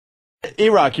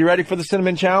Erock, you ready for the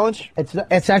cinnamon challenge?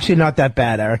 It's actually not that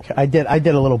bad, Eric. I did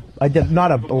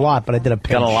not a lot, but I did a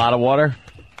pinch. Got a lot of water?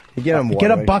 Get him water.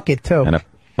 Get a bucket too. And a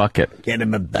bucket. Get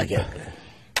him a bucket.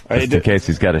 Just in case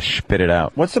he's got to spit it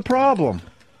out. What's the problem?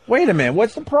 Wait a minute.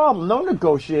 What's the problem? No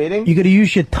negotiating. You got to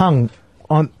use your tongue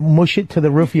mush it to the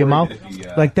roof of your mouth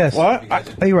like this. What?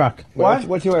 Erock. What?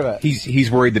 What's he worried about? He's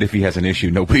worried that if he has an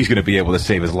issue, nobody's going to be able to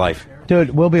save his life. Dude,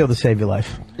 we'll be able to save your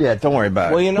life. Yeah, don't worry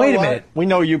about it. Well, you know Wait what? a minute. We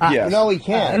know UPS. No, we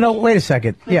can't. No, wait a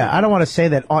second. Yeah, I don't want to say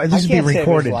that. This is being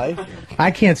recorded.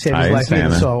 I can't save his life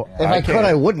either, so if I could,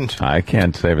 I wouldn't. I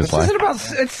can't save his life. This isn't about...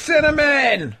 It's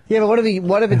cinnamon! Yeah, but what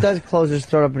if it does close his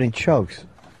throat up and he chokes?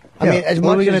 I mean, as what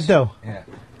much are we going as... to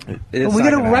do? We're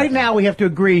going to, right now, we have to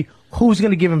agree who's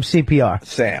going to give him CPR.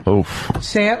 Sam. Oof.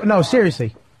 Sam? No,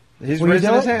 seriously. He's Will you raising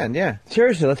do his it? hand, yeah.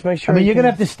 Seriously, let's make sure. I mean, you're going to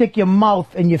have to stick your mouth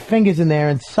and your fingers in there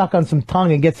and suck on some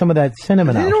tongue and get some of that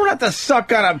cinnamon You out. don't have to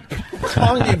suck on a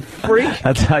tongue, you freak.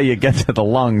 That's how you get to the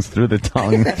lungs, through the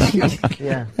tongue.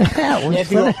 Yeah. Let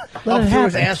Go it up through his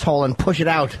happen. asshole and push it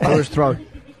out through his throat.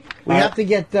 We have to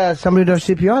get somebody to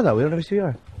do CPR, though. We don't have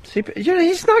CPR.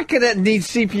 He's not going to need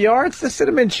CPR. It's the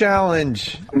cinnamon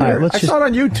challenge. Right, I saw it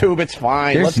on YouTube. It's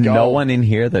fine. There's Let's go. no one in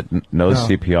here that knows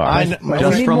CPR. We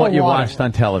Just need from more what you water. watched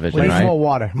on television, We need right? more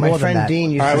water. My More than friend that. Dean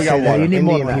used All right, to we say got that water. You need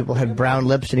more Indian than that. people had brown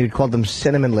lips, and he would call them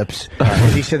cinnamon lips.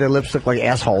 Because he said their lips looked like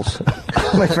assholes.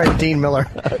 My friend Dean Miller.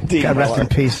 God rest in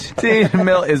peace.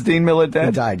 Is Dean Miller He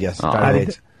dead? died, yes. Oh. Died of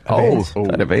AIDS.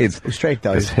 Died of AIDS. Straight,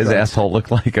 though. His asshole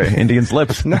looked like an Indian's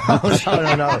lips. No.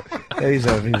 He's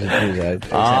a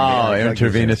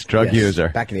Intravenous drug user.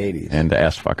 Back in the 80s. And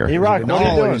ass fucker. Erock, what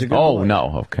are you doing? Oh,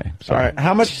 no. Okay. All Sorry. right.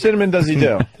 How much cinnamon does he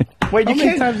do? Wait, How you many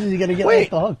can't... times is he going to get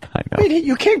Wait. off the hook? I know. Wait,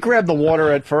 you can't grab the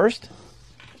water at first.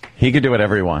 He can do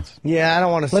whatever he wants. Yeah, I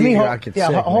don't want to Let see me Erock get sick.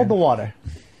 hold the man. water.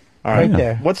 All right. Right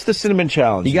there. What's the cinnamon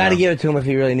challenge? You got to now? give it to him if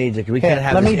he really needs it. 'Cause we can't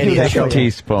have let this me do idiot that. Just a show.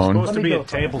 teaspoon. Supposed to be a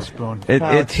tablespoon.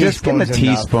 Just give him a teaspoon's enough.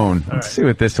 teaspoon. Let's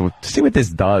see what this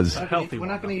does. Healthy. We're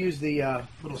not going to use the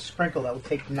little sprinkle that will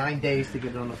take 9 days to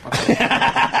get it on the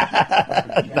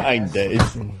fucking... 9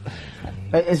 days.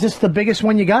 Is this the biggest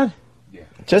one you got?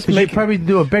 Just You make should probably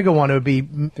do a bigger one. It would be...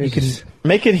 You can...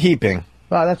 make it heaping.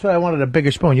 Oh, that's why I wanted a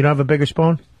bigger spoon. You don't have a bigger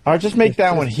spoon? All right, just make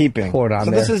that one heaping. pour it on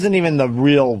so there. this isn't even the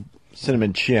real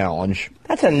cinnamon challenge.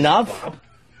 That's enough.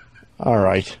 All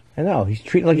right. I know. He's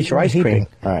treating like it's your ice cream.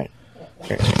 All right.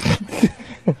 All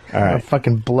I'll right.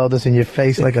 fucking blow this in your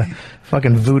face like a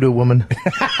fucking voodoo woman.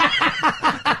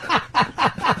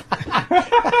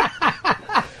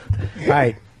 All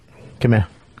right. Come here.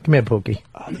 Come here, Pookie.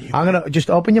 I'm going to just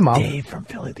open your mouth. Dave from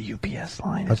Philly, the UPS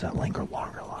line is that linger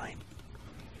longer line.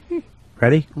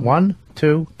 Ready? 1,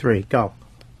 2, 3, go.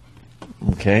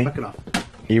 Okay. Knock it off.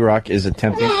 Erock is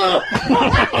attempting. All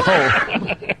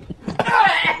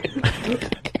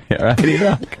right,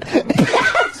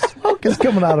 Smoke is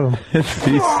coming out of him.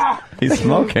 he's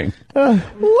smoking.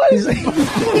 What is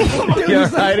You're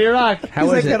right, Erock.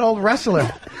 He's like that old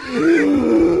wrestler.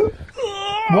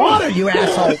 Water, you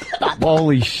asshole.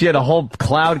 Holy shit, a whole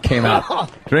cloud came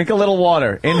out. Drink a little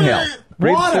water. Inhale.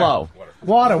 Breathe Water. slow.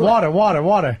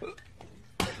 Water.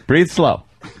 Breathe slow.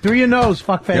 Through your nose,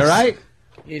 fuckface. You all right?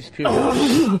 He's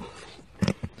puking.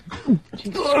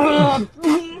 Jesus.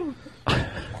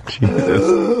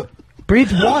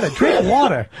 Breathe water. Drink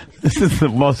water. This is the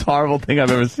most horrible thing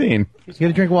I've ever seen. You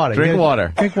gotta drink water. Drink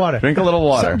water. Drink water. Drink a little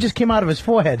water. Something just came out of his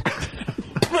forehead.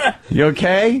 You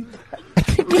okay?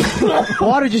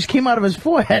 Water just came out of his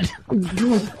forehead.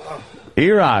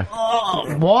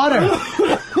 Erock. Water.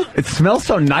 It smells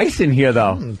so nice in here,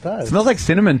 though. It does. It smells like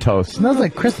cinnamon toast. Smells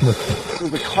like Christmas. This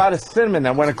is the cloud of cinnamon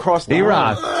that went across the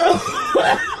Erock.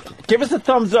 Give us a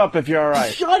thumbs up if you're all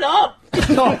right. Shut up!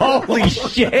 Holy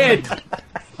shit.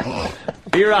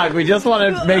 Erock, we just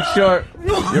want to make sure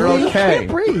you're okay. Can't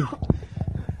breathe.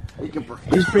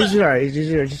 He's all right.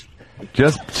 He's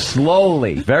Just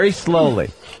slowly. Very slowly.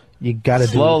 You gotta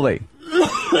Slowly.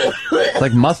 It's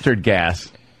like mustard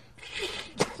gas.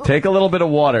 Take a little bit of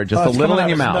water, just a little in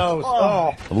your mouth.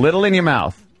 Oh, A little in your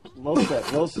mouth.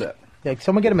 little sip. Yeah,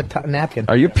 someone get him a napkin.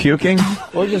 Are you puking?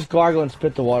 We'll just gargle and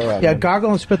spit the water out. Yeah, gargle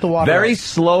and spit the water Very out.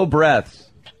 slow breaths.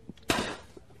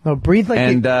 No, breathe like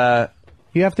And,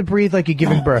 you have to breathe like you're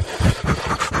giving birth.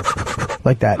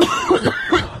 Like that.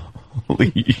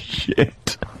 holy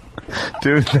shit.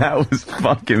 Dude, that was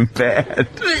fucking bad.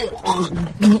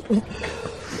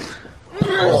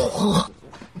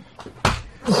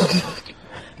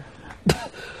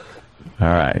 All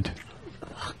right.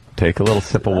 Take a little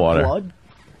sip of water. Blood?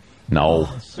 No.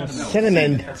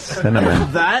 Cinnamon.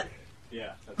 Cinnamon. That?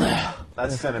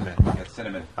 That's cinnamon. That's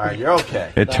cinnamon. All right, you're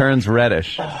okay. It turns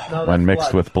reddish when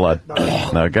mixed with blood.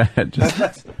 No, go ahead. Just,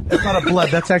 That's not a blood.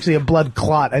 That's actually a blood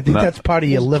clot. I think that's part of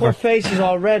your His liver. poor face is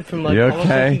all red from like. You almost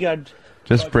okay? Like he got,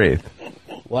 just breathe.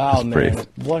 wow, Just man. breathe.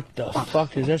 What the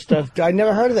fuck is that stuff? I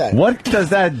never heard of that. What does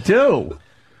that do?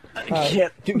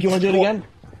 Can't. Do you want to do it again?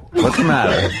 What's the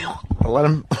matter? Let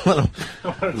him.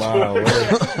 Wow.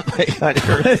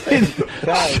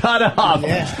 Shut up.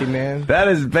 Nasty, man. That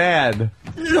is bad.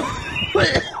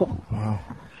 Wow.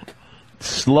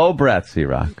 Slow breaths,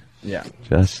 Erock. Yeah.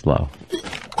 Just slow.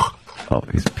 Oh,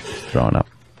 he's throwing up.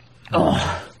 All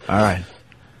right.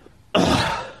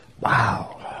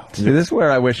 Wow. See, this is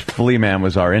where I wish Flea Man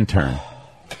was our intern.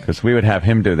 Because we would have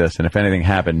him do this, and if anything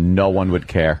happened, no one would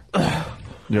care.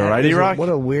 You all right, Erock? What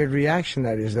a weird reaction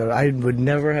that is. That I would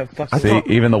never have fucking. See,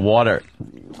 even the water,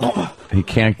 he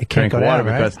can't drink go water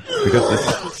down, right? because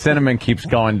the cinnamon keeps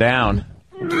going down.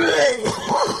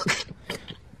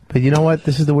 But you know what?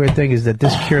 This is the weird thing: is that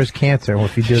this cures cancer.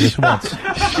 If you do this once,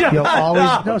 you'll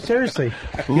always. No, seriously,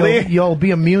 you'll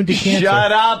be immune to cancer.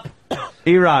 Shut up,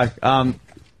 Erock.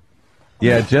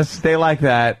 Yeah, just stay like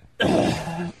that.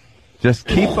 Just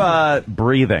keep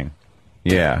breathing.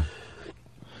 Yeah.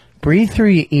 Breathe through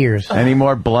your ears. Any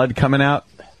more blood coming out?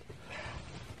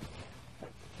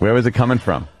 Where was it coming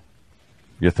from?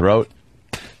 Your throat?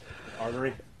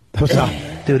 Artery.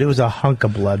 Dude, it was a hunk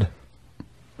of blood.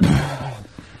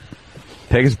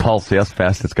 Take his pulse. See how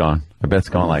fast it's gone. I bet it's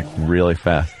going like really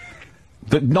fast.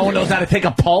 No one knows how to take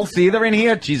a pulse either in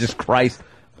here. Jesus Christ.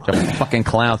 Bunch of fucking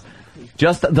clowns.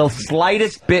 Just the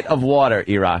slightest bit of water,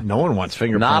 Erock. No one wants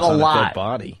fingerprints Not a on lot. a dead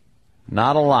body.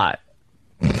 Not a lot.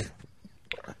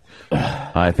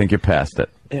 I think you're past it.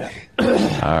 Yeah.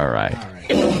 All right.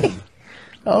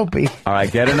 Opie. All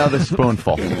right, get another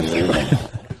spoonful.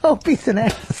 Opie's an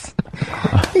ass.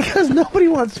 Because nobody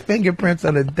wants fingerprints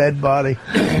on a dead body.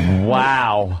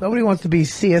 Wow. Nobody wants to be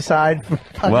CSI'd. For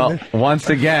fucking Well, once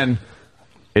again,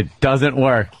 it doesn't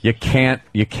work. You can't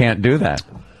do that.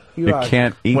 You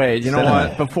can't eat. Wait, you know cinnamon.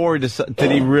 what? Before we decide, did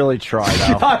he really try,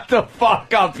 though? Shut the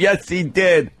fuck up. Yes, he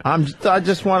did. I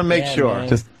just want to make sure. man.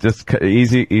 Just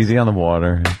easy on the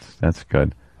water. That's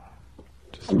good.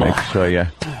 Just make sure you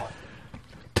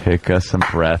take some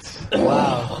breaths.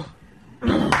 Wow.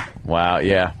 Wow,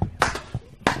 yeah.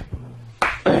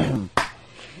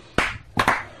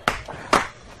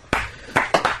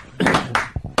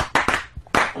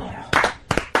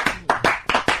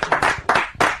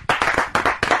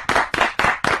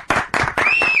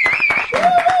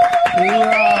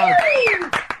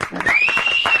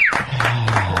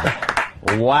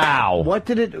 Wow. What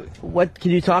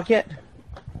can you talk yet?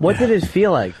 What did it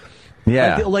feel like?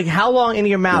 Yeah. Like how long in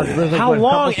your mouth? It was like, How what, a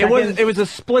long? couple seconds? It was a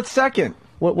split second.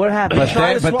 What happened?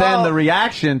 But then the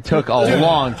reaction took a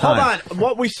long time. Hold on.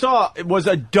 What we saw was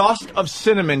a dust of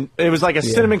cinnamon. It was like a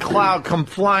cinnamon cloud come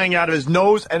flying out of his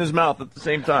nose and his mouth at the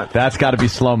same time. That's got to be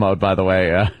slow mode, by the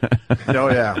way. Oh,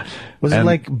 yeah. Was it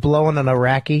like blowing an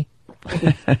Iraqi?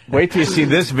 Wait till you see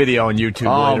this video on YouTube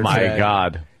Oh later my today.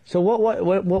 God. So what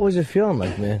was it feeling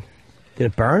like, man? Did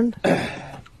it burn?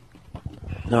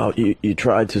 No, you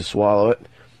try to swallow it,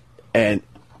 and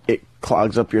it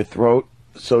clogs up your throat,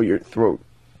 so your throat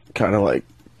kind of like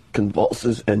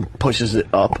convulses and pushes it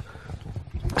up.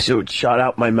 So it shot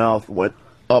out my mouth, went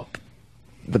up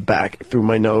the back through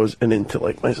my nose and into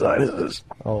like my sinuses.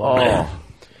 Oh.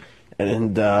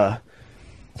 And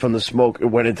from the smoke, it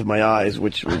went into my eyes,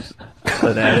 which was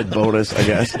an added bonus, I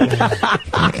guess.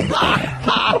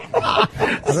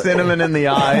 Cinnamon in the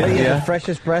eye. The Yeah.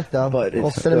 freshest breath, though. But a little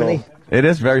it's cinnamony. It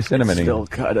is very It's cinnamony. still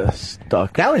kind of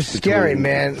stuck. That was scary, between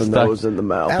man. The Stuck. nose and the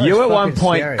mouth. That was You at one fucking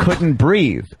point scary. couldn't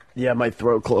breathe. Yeah, my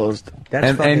throat closed. That's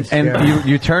And fucking scary. and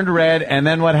you turned red, and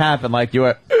then what happened? Like you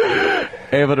were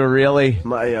able to really.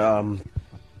 My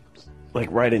like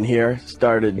right in here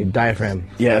started. Your diaphragm.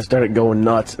 Yeah, it started going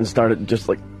nuts and started just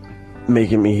like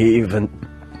making me heave. And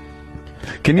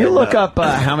Can you look up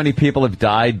how many people have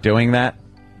died doing that?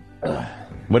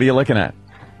 What are you looking at?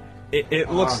 It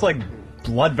looks like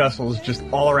blood vessels just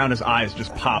all around his eyes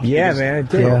just popped. Yeah, Because man, it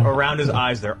did. Yeah. Around his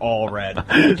eyes, they're all red. Look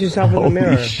at yourself in the Holy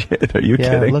mirror. shit! Are you Yeah,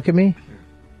 kidding? look at me.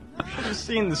 Just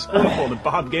seeing the spoonful that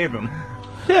Bob gave him.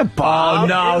 Yeah, Bob. Oh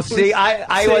no! See,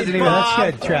 I wasn't even.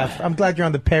 That's good, Trev. I'm glad you're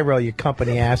on the payroll, you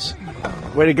company ass.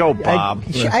 Way to go, Bob.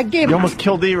 I gave You almost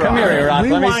killed Erock. Come here, Erock. Let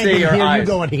me Rewind see and your hear eyes. you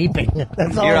going heaping.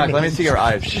 That's all. Erock, it let me means. see your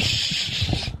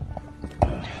eyes.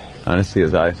 I want to see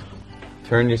his eyes.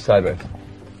 Turn you sideways.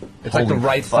 It's like the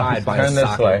right side by Turn his this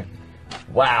socket. way.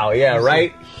 Wow, yeah,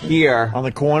 right here. On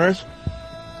the corners?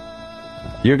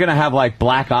 You're gonna have like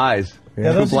black eyes.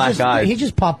 Yeah, Two those are black just, eyes. He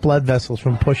just popped blood vessels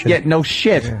from pushing. Yeah, no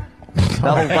shit.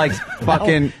 That'll like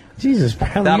fucking. Jesus,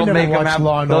 apparently That'll you never make him watched have.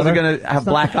 Law and Those are Order. gonna have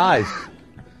black eyes.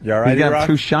 You all right, He's gonna Erock? have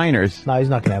two shiners. No, he's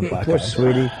not gonna have black Poor eyes.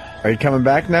 sweetie. Are you coming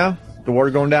back now? The water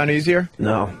going down easier?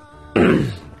 No.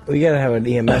 We gotta have an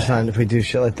EMS on if we do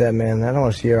shit like that, man. I don't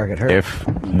want to see Erock get hurt.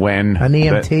 When An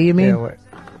EMT, you mean? Yeah, what?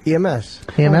 EMS.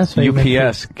 EMS? or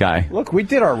UPS guy. Look, we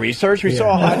did our research. We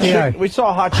saw a hot FBI. chick. We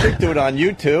saw a hot chick do it on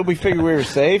YouTube. We figured we were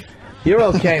safe. You're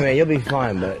okay, man. You'll be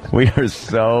fine, but We are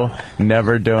so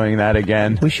never doing that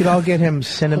again. We should all get him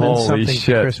cinnamon Holy something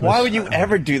shit. for Christmas. Why would you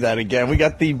ever do that again? We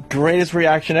got the greatest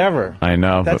reaction ever. I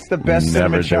know. That's but the best Never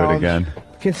cinnamon do it challenge. again.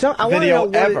 I want to Video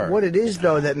know ever. what it is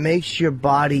though that makes your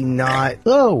body not.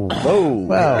 Oh, Well,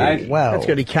 wow. That's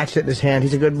good. He catches it in his hand.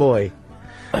 He's a good boy.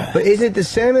 But is it the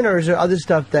cinnamon or is there other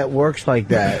stuff that works like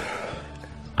that?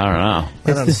 I don't know.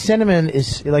 It's the cinnamon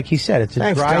is like he said. It's a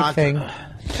Thanks, dry Doc. thing.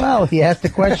 Well, he asked the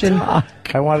question. I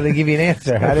wanted to give you an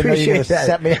answer. I didn't know you were going to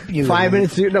set me up. You 5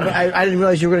 minutes. No, but I didn't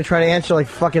realize you were going to try to answer like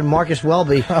fucking Marcus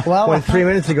Welby. Well, when 3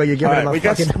 minutes ago you're giving All him a right, we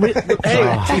got fucking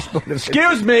hey, teaspoon of.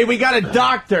 excuse me, we got a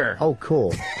doctor. Oh,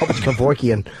 cool. Hope it's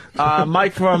Kevorkian.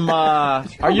 Mike from.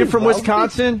 Are you from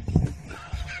Wisconsin?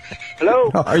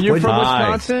 Hello. Are you from Hi.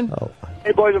 Wisconsin?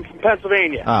 Hey, boys, I'm from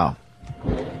Pennsylvania. Oh.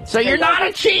 So you're not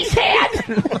a cheesehead?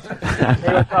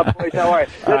 Hey, what's up, boys? How are you?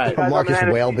 Listen, guys, Marcus I'm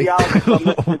an Welby. anesthesiologist. I'm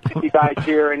listening to you guys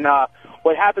here, and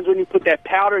what happens when you put that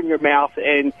powder in your mouth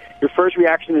and your first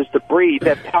reaction is to breathe,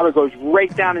 that powder goes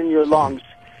right down in your lungs,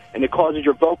 and it causes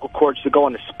your vocal cords to go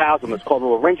into spasm. It's called a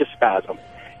laryngospasm.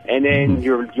 And then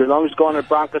your lungs go into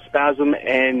bronchospasm,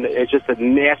 and it's just a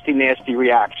nasty, nasty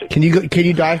reaction. Can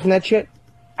you die from that shit?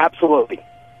 Absolutely.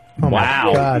 Oh my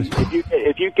Wow. God.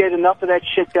 If you get enough of that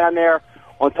shit down there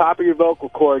on top of your vocal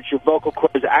cords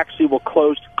actually will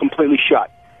close completely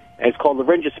shut. And it's called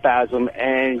laryngospasm.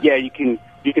 And yeah, you can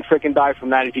freaking die from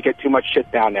that if you get too much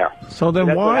shit down there. So then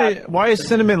That's what why is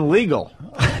cinnamon legal?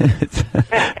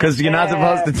 Because you're not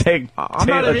supposed to take not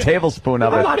a even- tablespoon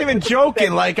of I'm it. not even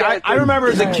joking. Like I remember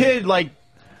as a kid, like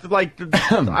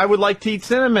I would like to eat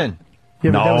cinnamon. Yeah,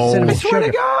 but that was No. cinnamon I swear to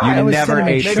sugar. God. You That was never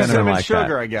cinnamon ate sugar. Maybe cinnamon like sugar,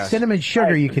 that. I guess. Cinnamon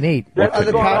sugar you can eat.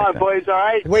 What's going on, boys? All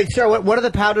right. Wait, sir. What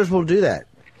other powders will do that?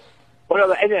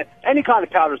 Any kind of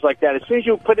powders like that. As soon as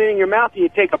you put it in your mouth and you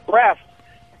take a breath,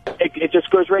 it just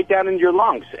goes right down into your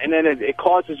lungs, and then it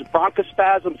causes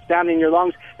bronchospasms down in your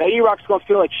lungs. Now, Erock's going to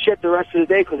feel like shit the rest of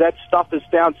the day because that stuff is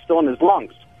down still in his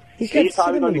lungs. He's And he's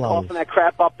probably going to be coughing that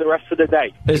crap up the rest of the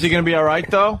day. Is he going to be all right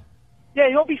though? Yeah,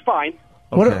 you'll be fine.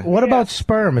 Okay. What about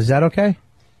sperm? Is that okay?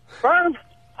 Sperm?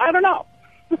 I don't know.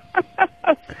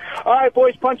 All right,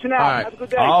 boys, punching out. All right. Have a good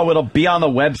day. Oh, it'll be on the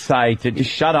website. Just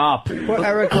shut up. Well,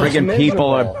 Eric looks Friggin' people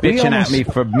are miserable. bitching at me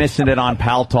for missing it on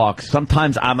Pal Talk.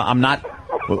 Sometimes I'm not.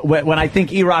 When I think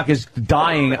Erock is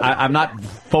dying, I'm not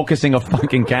focusing a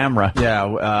fucking camera.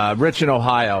 Yeah, Rich in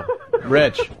Ohio.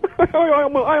 Rich.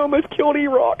 I almost killed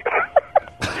Erock.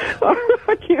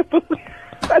 I can't believe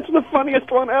that's the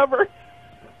funniest one ever.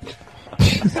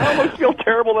 I almost feel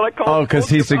terrible that I called. Oh, because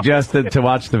he suggested to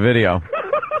watch the video.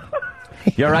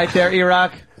 You all right there,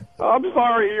 Erock? I'm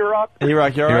sorry, Erock.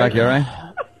 Erock, you all right? Erock, you all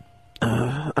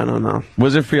right? I don't know. What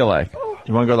does it feel like?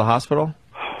 You want to go to the hospital?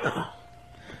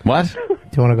 What?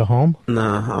 Do you want to go home?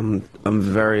 Nah, I'm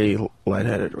very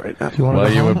lightheaded right now. Do you want to Well,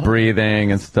 go you were home?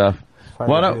 breathing and stuff.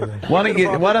 Why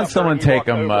don't someone take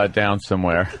him down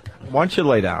somewhere? Why don't you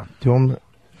lay down? Do you want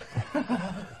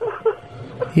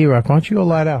Erock, why don't you go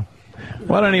lie down?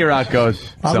 Why don't Erock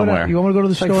goes somewhere? You want me to go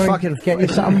to the like store? fucking Get you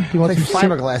something? You want like some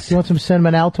fiberglass. You want some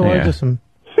cinnamon Altoids Yeah. or some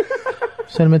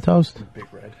cinnamon toast?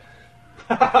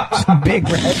 Some big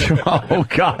red. Oh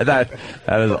God, that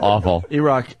is awful.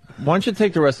 Erock, why don't you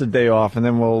take the rest of the day off, and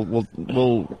then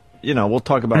we'll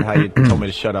talk about how you told me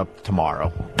to shut up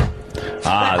tomorrow.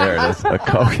 Ah, there it is. The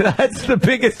coke. That's the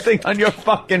biggest thing on your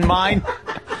fucking mind.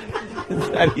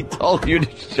 That he told you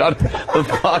to shut the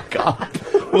fuck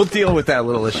up. We'll deal with that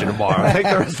little issue tomorrow. Take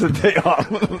the rest of the day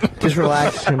off. Just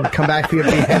relax and come back for your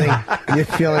beheading. You're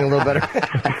feeling a little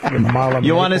better.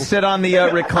 You want to sit on the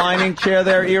reclining chair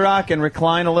there, Erock, and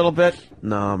recline a little bit?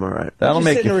 No, I'm all right. That'll Just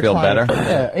make sit in you the feel recliner.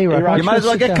 better. Yeah, Erock, why You don't might as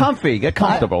well sit get down? comfy. Get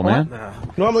comfortable, man.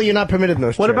 Normally, you're not permitted in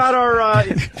those What chairs. about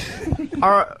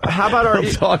how about our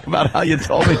We'll talk about how you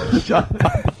told me to shut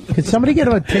up. Could somebody get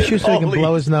him a tissue so he can Holy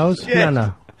blow his nose? shit.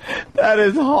 No. That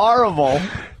is horrible.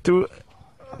 Do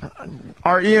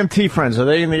our EMT friends, are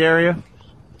they in the area?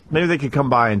 Maybe they could come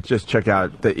by and just check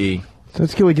out the E. So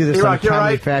let's we do this in a Erock, you're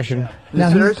timely right. fashion. No,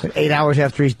 he's- 8 hours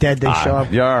after he's dead, they show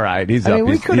up. You're all right. He's I up. mean,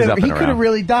 we He's could up have. and He could have around.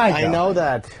 really died. I though. know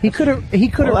that. He could have. He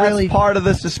could have Well, that's really. part of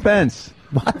the suspense.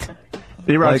 What?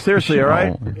 Erock, Like, seriously, all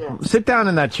right? no. Sit down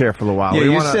in that chair for a little while. Yeah, We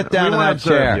you wanna- sit down we in wanna that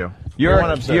observe chair. You.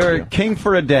 You're king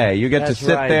for a day. You get That's to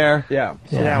sit right. there. Yeah.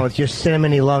 Sit down with your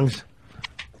cinnamony lungs.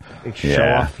 Big show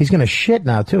Yeah. off. He's going to shit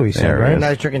now, too, he said, There he right? is. Now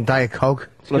he's drinking Diet Coke.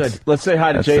 It's good. Let's say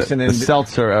hi to That's Jason the and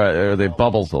seltzer or the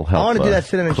bubbles will help. I want to do that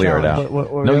cinnamon clear it challenge. out.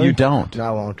 What, no, really? you don't. No,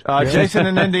 I won't. Jason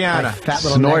in Indiana. Fat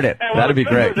little Snort neck. it. That'd be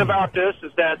great. The good news about this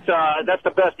is that that's the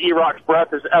best Erock's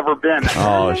breath has ever been.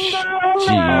 Oh,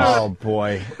 jeez. Oh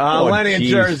boy. Oh, Lenny in jeez.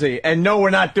 Jersey. And no, we're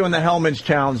not doing the Hellman's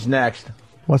Challenge next.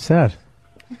 What's that?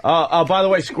 By the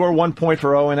way, score 1 point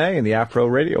for O&A in the Afro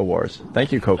Radio Wars.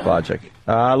 Thank you, Coke Logic.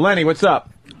 Lenny, what's up?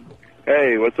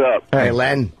 Hey, what's up? Hey,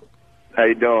 Len. How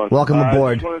you doing? Welcome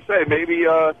aboard. I just want to say, maybe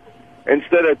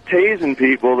instead of tasing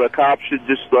people, the cops should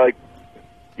just,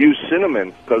 use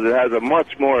cinnamon, because it has a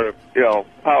much more,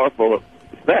 powerful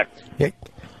effect. Yeah.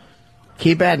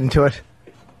 Keep adding to it.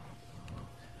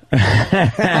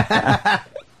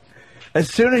 As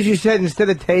soon as you said instead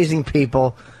of tasing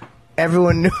people,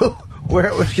 everyone knew where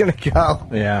it was going to go.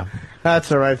 Yeah.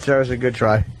 That's all right, sir. It was a good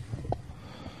try.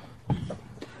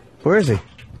 Where is he?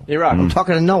 Erock. I'm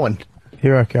talking to no one.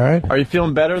 Erock, all right? Are you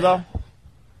feeling better, though?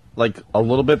 Like, a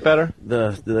little bit better?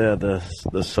 The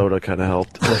soda kind of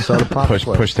helped. The soda pop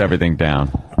Pushed everything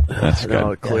down. That's No,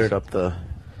 good. it cleared up the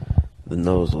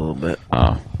nose a little bit.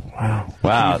 Oh. Wow.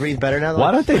 Wow. Can you breathe better now, though?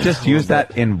 Why don't they just use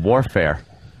that in warfare?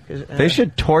 They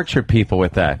should torture people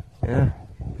with that. Yeah.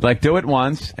 Like, do it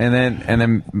once and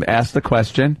then ask the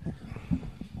question.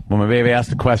 Well, maybe ask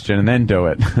the question and then do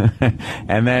it.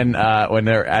 And then when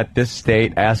they're at this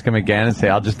state, ask them again and say,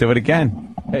 "I'll just do it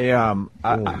again." Hey, I want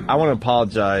to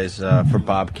apologize for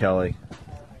Bob Kelly,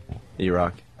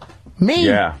 Erock. Me?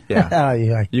 Yeah. Yeah. Oh,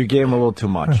 yeah. You gave him a little too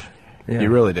much. Yeah. You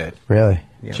really did. Really?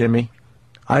 Jimmy?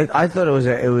 I thought it was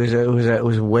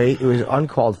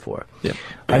uncalled for. Yeah.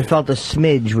 I felt a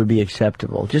smidge would be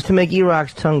acceptable, just to make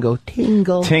Erock's tongue go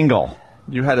tingle. Tingle.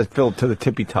 You had it filled to the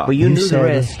tippy top. But you knew the said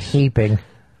risks. heaping.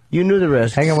 You knew the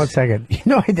risks. Hang on 1 second. You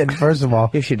know I did, first of all.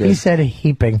 Yes, you did. He said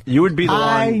heaping. You would be the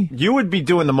one. You would be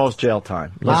doing the most jail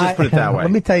time. Let's just put it that way.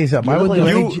 Let me tell you something. I would do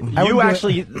any, You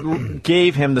actually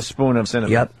gave him the spoon of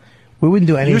cinnamon. Yep. We wouldn't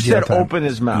do any You jail said time. open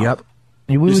his mouth. Yep.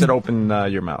 You said open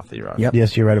your mouth, Erock. Yep.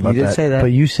 Yes, you're right about You that. did say that.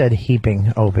 But you said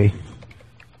heaping, Opie.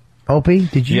 Opie,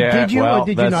 did you Yeah, well, or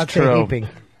did you that's not true. say heaping?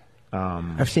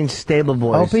 I've seen stable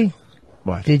boys. Opie,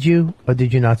 What? did you or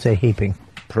did you not say heaping?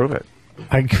 Prove it.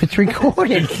 It's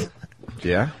recorded.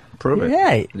 Yeah. Prove it.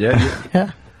 Yeah. Yeah.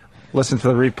 Yeah. Listen to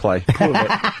the replay. Prove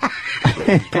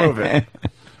it. Prove it.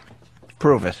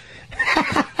 Prove it.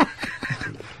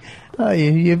 Oh,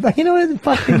 you know what?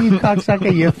 Fucking you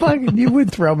cocksucker! You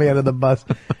would throw me under the bus.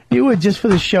 You would just for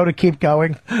the show to keep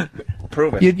going.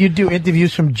 Prove it. You'd do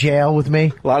interviews from jail with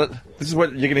me. This is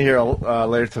what you're going to hear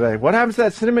later today. What happens to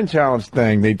that cinnamon challenge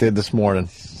thing they did this morning?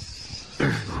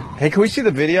 Hey, can we see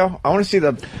the video? I want to see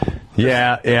the.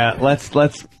 Yeah. Let's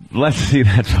see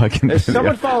that fucking Is video.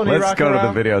 someone following Let's Erock go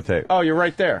around? to the videotape. Oh, you're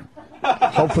right there.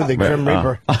 Hopefully the Grim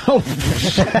Reaper.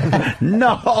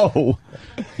 No.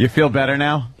 You feel better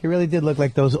now? He really did look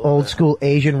like those old school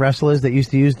Asian wrestlers that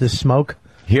used to use the smoke.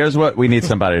 Here's what we need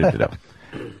somebody to do.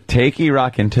 Take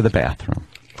Erock into the bathroom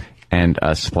and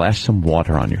splash some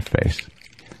water on your face.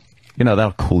 You know,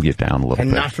 that'll cool you down a little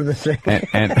And bit. not from the same.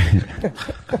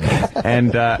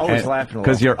 Always laughing a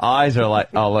because little. your eyes are like,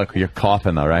 oh, look, you're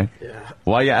coughing though, right? Yeah.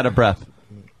 Why are you out of breath?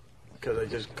 Because I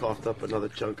just coughed up another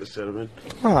chunk of cinnamon.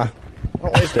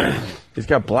 He's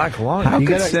got black lung. How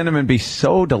could cinnamon be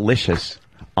so delicious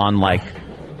on, like,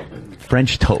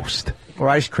 French toast? Or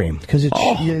ice cream. Because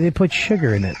they put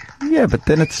sugar in it. Yeah, but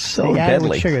then it's so They add it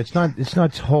with deadly. sugar. It's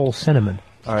not whole cinnamon.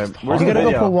 All right. You gotta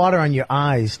go put water on your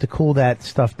eyes to cool that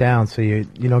stuff down, so you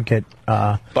don't get.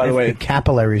 By the way, the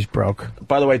capillaries broke.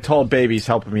 By the way, Tall Baby's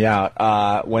helping me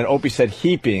out. When Opie said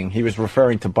heaping, he was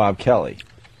referring to Bob Kelly.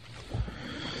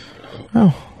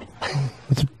 Oh,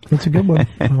 it's a good one.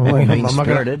 I'm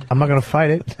not gonna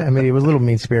fight it. I mean, he was a little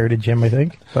mean spirited, Jim. I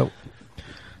think. But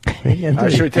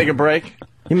Should we take a break?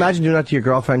 Can you imagine doing that to your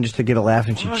girlfriend just to get a laugh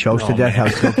and she chokes to death? How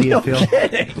silky you feel?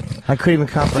 I couldn't even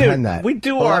comprehend that. We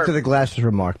do well, our after the glasses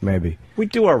remark, maybe. We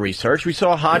do our research. We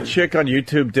saw a hot chick on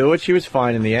YouTube do it. She was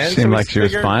fine in the end. Seemed we like she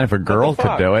was figured, fine. If a girl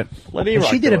could do it. Let And Erock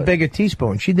she did do a it. bigger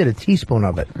teaspoon. She did a teaspoon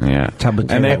of it. Yeah. And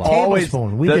they A always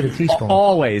tablespoon. We did a teaspoon.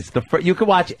 Always you can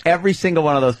watch every single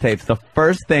one of those tapes. The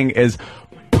first thing is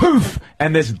poof,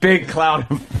 and this big cloud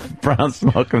of brown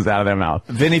smoke comes out of their mouth.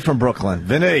 Vinny from Brooklyn.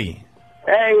 Vinny.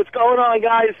 Hey, what's going on,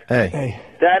 guys? Hey.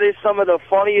 That is some of the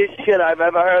funniest shit I've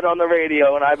ever heard on the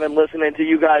radio, and I've been listening to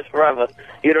you guys forever.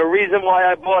 You're the reason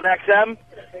why I bought XM,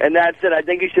 and that's it. I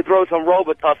think you should throw some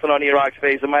Robitussin on Erock's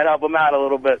face. It might help him out a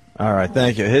little bit. All right,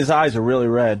 thank you. His eyes are really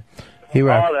red. Are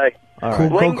they? All Cool,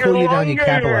 right. cool you down your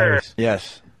capillaries.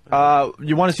 Yes.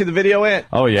 You want to see the video, Ant?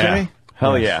 Oh, yeah. Jimmy?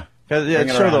 Hell yeah. Yeah,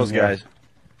 show those guys.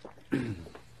 Oh,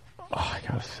 I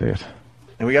gotta see it.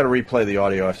 And we got to replay the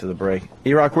audio after the break.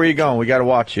 Erock, where you going? We got to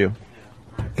watch you.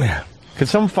 Yeah. Could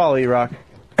someone follow Erock?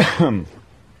 Okay,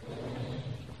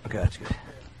 that's good.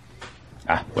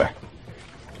 Where?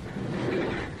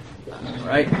 All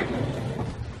right.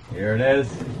 Here it is.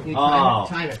 Oh,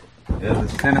 Time it.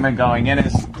 there's the cinnamon going in.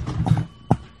 Is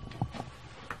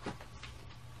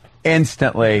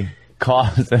instantly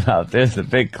calls it up. There's a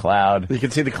big cloud. You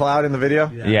can see the cloud in the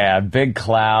video? Yeah, big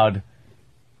cloud.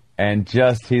 And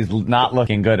just, he's not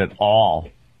looking good at all.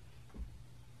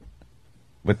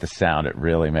 With the sound, it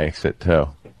really makes it, too.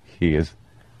 He's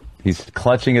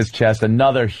clutching his chest.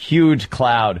 Another huge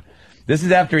cloud. This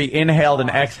is after he inhaled and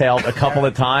exhaled a couple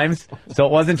of times. So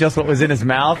it wasn't just what was in his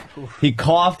mouth. He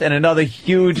coughed, and another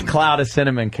huge cloud of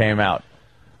cinnamon came out.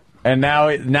 And now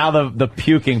the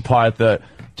puking part, the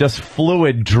just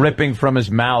fluid dripping from his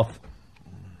mouth.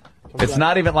 It's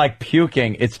not even like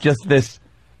puking. It's just this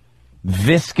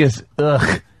viscous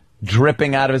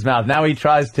dripping out of his mouth. Now he's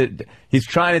trying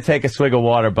to take a swig of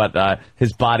water, but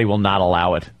his body will not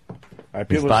allow it.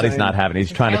 His body's not having it.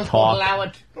 He's trying to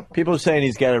talk. People are saying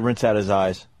he's got to rinse out his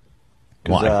eyes.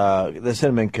 Why? The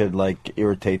cinnamon could, like,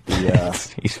 irritate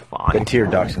the he's fine. The tear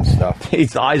ducts and stuff.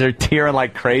 His eyes are tearing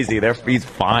like crazy. He's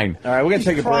fine. All right, we're going to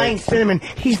take a break. Cinnamon.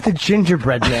 He's the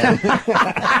gingerbread man.